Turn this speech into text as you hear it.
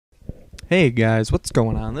Hey guys, what's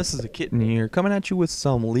going on? This is a kitten here, coming at you with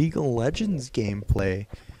some League of Legends gameplay.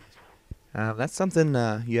 That's something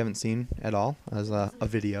you haven't seen at all, as a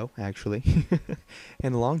video, actually,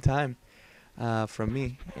 in a long time from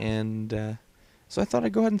me. And so I thought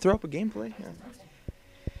I'd go ahead and throw up a gameplay.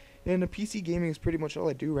 And PC gaming is pretty much all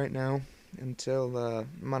I do right now, until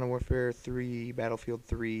Modern Warfare 3, Battlefield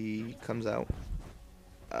 3 comes out.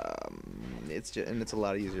 It's a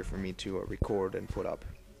lot easier for me to record and put up,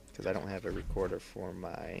 because I don't have a recorder for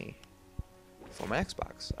my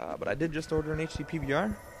Xbox. But I did just order an HD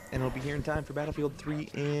PVR, and it'll be here in time for Battlefield 3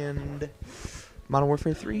 and Modern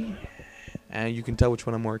Warfare 3. And you can tell which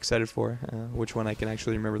one I'm more excited for, which one I can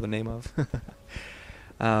actually remember the name of.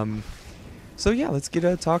 So yeah, let's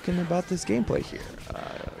get talking about this gameplay here.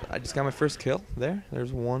 I just got my first kill there.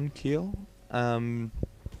 There's one kill.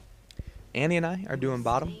 Annie and I are doing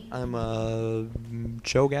bottom. I'm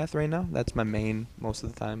Cho'Gath right now. That's my main most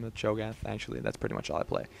of the time. Cho'Gath, actually. That's pretty much all I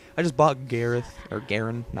play. I just bought Garen,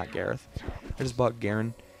 not Gareth. I just bought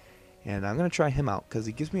Garen, and I'm gonna try him out because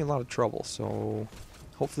he gives me a lot of trouble. So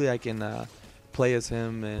hopefully I can play as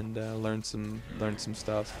him and learn some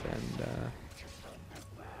stuff. And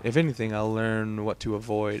if anything, I'll learn what to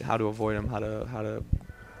avoid, how to avoid him, how to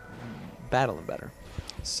battle him better.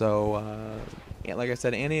 So. Yeah, like I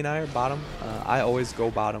said, Annie and I are bottom. I always go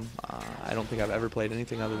bottom. I don't think I've ever played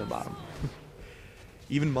anything other than bottom.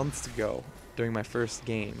 Even months ago, during my first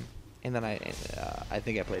game, and then I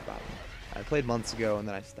think I played bottom. I played months ago, and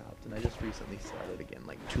then I stopped, and I just recently started again,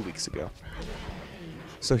 like 2 weeks ago.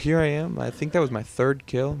 So here I am. I think that was my third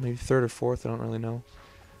kill, maybe third or fourth. I don't really know.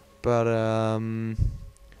 But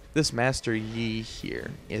this Master Yi here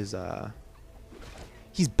is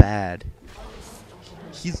he's bad.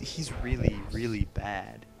 He's really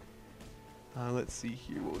bad. Let's see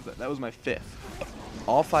here. What was that? That was my fifth.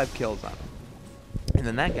 All 5 kills on him. And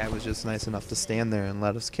then that guy was just nice enough to stand there and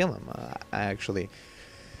let us kill him. I actually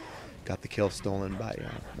got the kill stolen by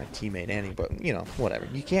my teammate Annie, but you know, whatever.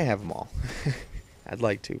 You can't have them all. I'd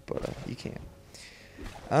like to, but you can't.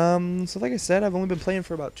 So like I said, I've only been playing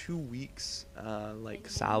for about 2 weeks, like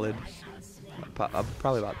solid.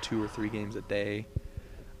 Probably about 2 or 3 games a day.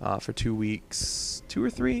 For 2 weeks, 2 or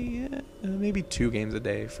 3, maybe 2 games a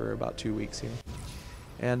day for about 2 weeks here.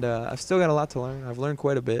 And I've still got a lot to learn. I've learned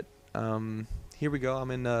quite a bit. Here we go. I'm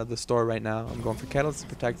in the store right now. I'm going for Catalyst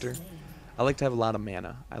Protector. I like to have a lot of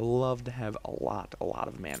mana. I love to have a lot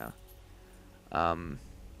of mana. And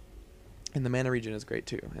the mana regen is great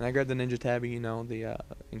too. And I grabbed the Ninja Tabby, you know, the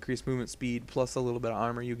increased movement speed plus a little bit of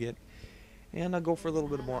armor you get. And I'll go for a little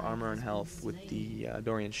bit more armor and health with the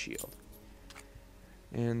Dorian Shield.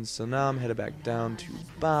 And so now I'm headed back down to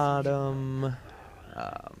bottom.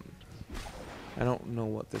 I don't know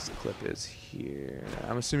what this clip is here.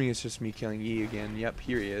 I'm assuming it's just me killing Yi again. Yep,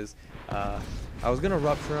 here he is. I was gonna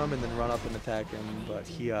rupture him and then run up and attack him, but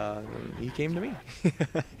he came to me.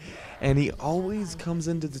 And he always comes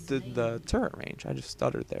into the turret range. I just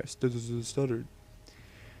stuttered there. Stuttered.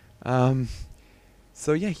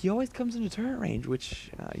 So yeah, he always comes into turret range,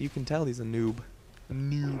 which you can tell he's a noob.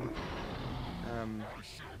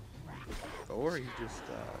 Or he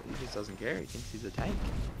just doesn't care. He thinks he's a tank.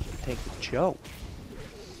 Tank with Joe.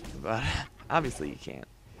 But obviously you can't.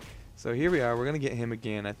 So here we are. We're gonna get him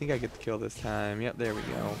again. I think I get the kill this time. Yep, there we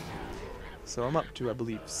go. So I'm up to, I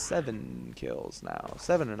believe, 7 kills now.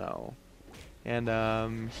 7-0.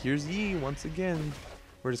 And here's Yi once again.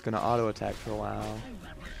 We're just gonna auto attack for a while.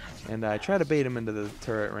 And I try to bait him into the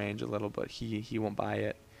turret range a little, but he won't buy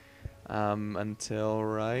it. Until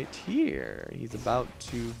right here. He's about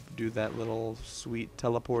to do that little sweet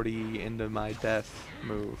teleporty into my death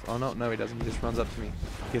move. Oh no, he doesn't. He just runs up to me.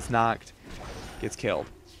 Gets knocked. Gets killed.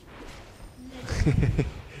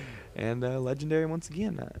 And legendary once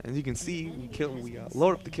again. As you can see, we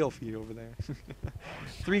load up the kill feed over there.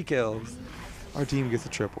 3 kills. Our team gets a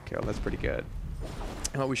triple kill. That's pretty good.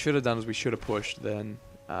 And what we should have done is we should have pushed then.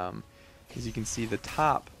 As you can see, the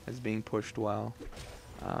top is being pushed well.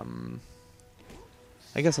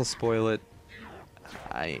 I guess I'll spoil it.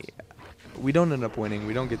 We don't end up winning.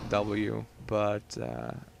 We don't get the W, but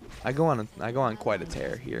I go on quite a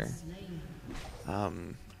tear here.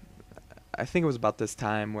 I think it was about this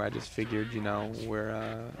time where I just figured, you know,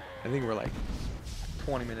 I think we're like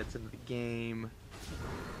 20 minutes into the game,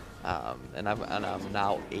 and I'm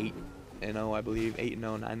now 8-0, I believe, 8-0,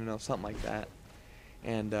 9-0, something like that.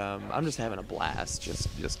 And I'm just having a blast,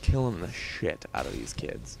 just killing the shit out of these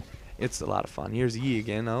kids. It's a lot of fun. Here's Yi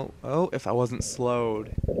again. Oh! If I wasn't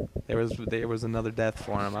slowed, there was another death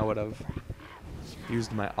for him. I would have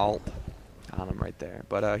used my ult on him right there.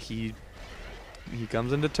 But he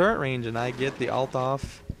comes into turret range, and I get the ult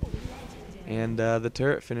off. and the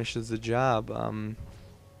turret finishes the job.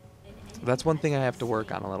 That's one thing I have to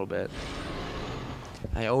work on a little bit.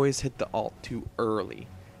 I always hit the ult too early.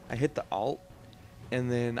 I hit the ult,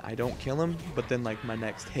 and then I don't kill him, but then like my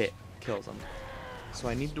next hit kills him. So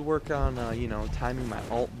I need to work on, you know, timing my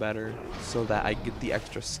ult better so that I get the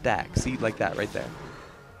extra stack. See, like that right there.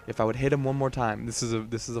 If I would hit him one more time, this is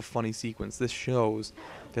a funny sequence. This shows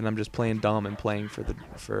that I'm just playing dumb and playing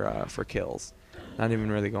for kills, not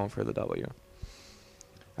even really going for the W.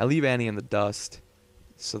 I leave Annie in the dust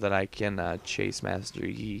so that I can chase Master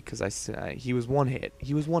Yi, because he was one hit.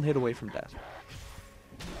 He was one hit away from death.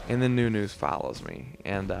 And then Nunu follows me,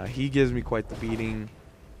 and he gives me quite the beating.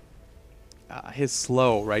 His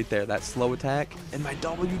slow right there, that slow attack, and my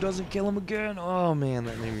W doesn't kill him again. Oh man,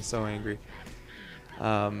 that made me so angry.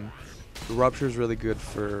 The rupture is really good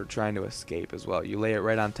for trying to escape as well. You lay it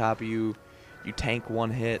right on top of you, you tank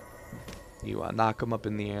one hit, you knock him up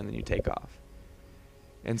in the air, and then you take off.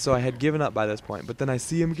 And so I had given up by this point, but then I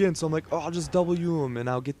see him again, so I'm like, oh, I'll just W him and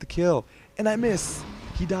I'll get the kill. And I miss.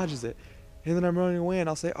 He dodges it. And then I'm running away and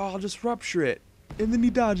I'll say, oh, I'll just rupture it. And then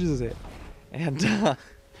he dodges it. And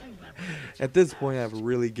at this point, I've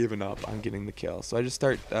really given up on getting the kill. So I just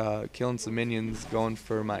start killing some minions, going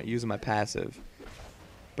for using my passive.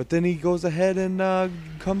 But then he goes ahead and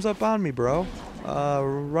comes up on me, bro.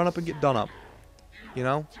 Run up and get done up. You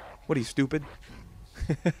know? What are you, stupid?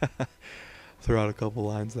 Throw out a couple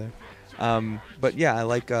lines there. But yeah, I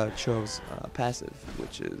like Cho's passive,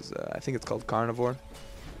 which is, I think it's called Carnivore.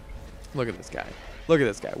 Look at this guy. Look at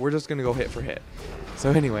this guy. We're just going to go hit for hit.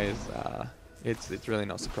 So anyways, it's really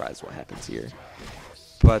no surprise what happens here.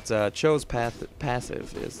 But Cho's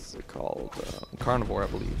passive is called Carnivore, I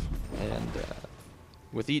believe. And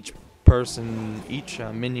with each person, each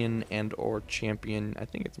minion and or champion, I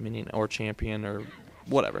think it's minion or champion or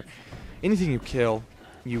whatever, anything you kill,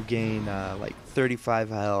 you gain like 35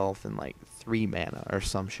 health and like 3 mana or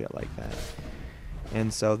some shit like that.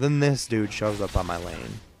 And so then this dude shows up on my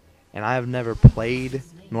lane, and I have never played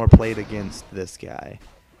nor played against this guy,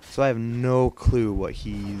 so I have no clue what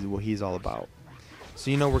he's all about.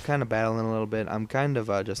 So you know, we're kind of battling a little bit. I'm kind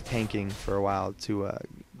of just tanking for a while to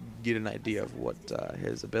get an idea of what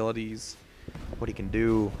his abilities, what he can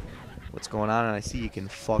do, what's going on, and I see he can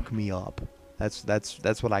fuck me up.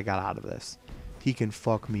 That's what I got out of this. He can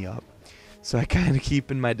fuck me up. So I kind of keep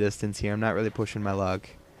in my distance here. I'm not really pushing my luck.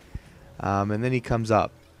 And then he comes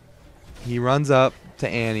up. He runs up to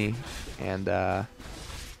Annie, and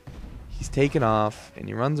he's taking off, and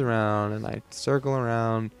he runs around, and I circle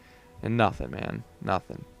around, and nothing, man.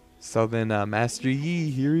 Nothing. So then Master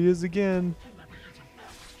Yi, here he is again.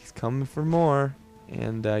 He's coming for more,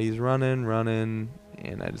 and he's running,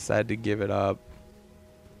 and I decide to give it up.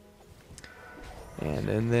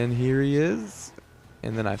 And then here he is,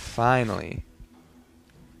 and then I finally,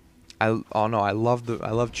 I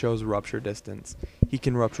love Cho's rupture distance. He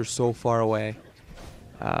can rupture so far away.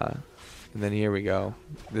 And then here we go.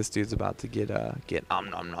 This dude's about to get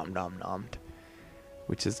nommed,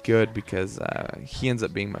 which is good because he ends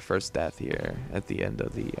up being my first death here at the end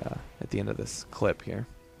of this clip here.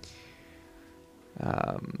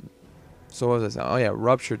 So what was I saying? Oh yeah,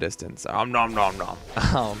 rupture distance.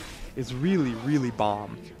 It's really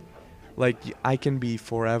bomb. Like, I can be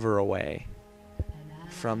forever away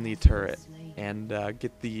from the turret and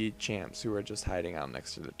get the champs who are just hiding out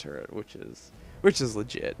next to the turret, which is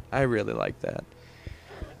legit. I really like that.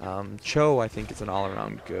 Cho, I think, is an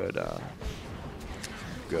all-around good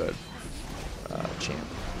champ.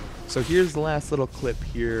 So here's the last little clip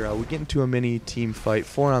here. We get into a mini team fight,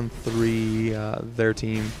 4-on-3, their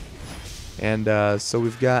team. And so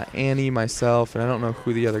we've got Annie, myself, and I don't know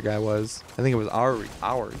who the other guy was. I think it was our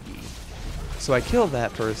Yi. So I kill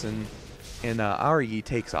that person, and our Yi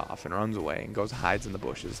takes off and runs away and goes hides in the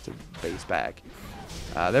bushes to base back.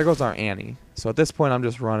 There goes our Annie. So at this point, I'm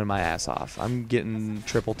just running my ass off. I'm getting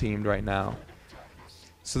triple teamed right now.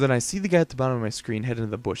 So then I see the guy at the bottom of my screen head into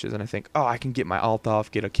the bushes, and I think, oh, I can get my ult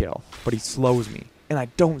off, get a kill. But he slows me, and I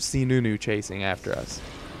don't see Nunu chasing after us.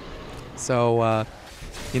 So,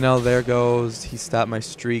 you know, there goes. He stopped my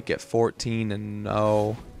streak at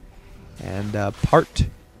 14-0. And part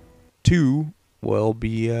 2 will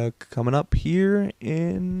be coming up here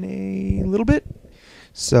in a little bit.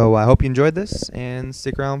 So I hope you enjoyed this, and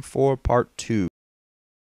stick around for part 2.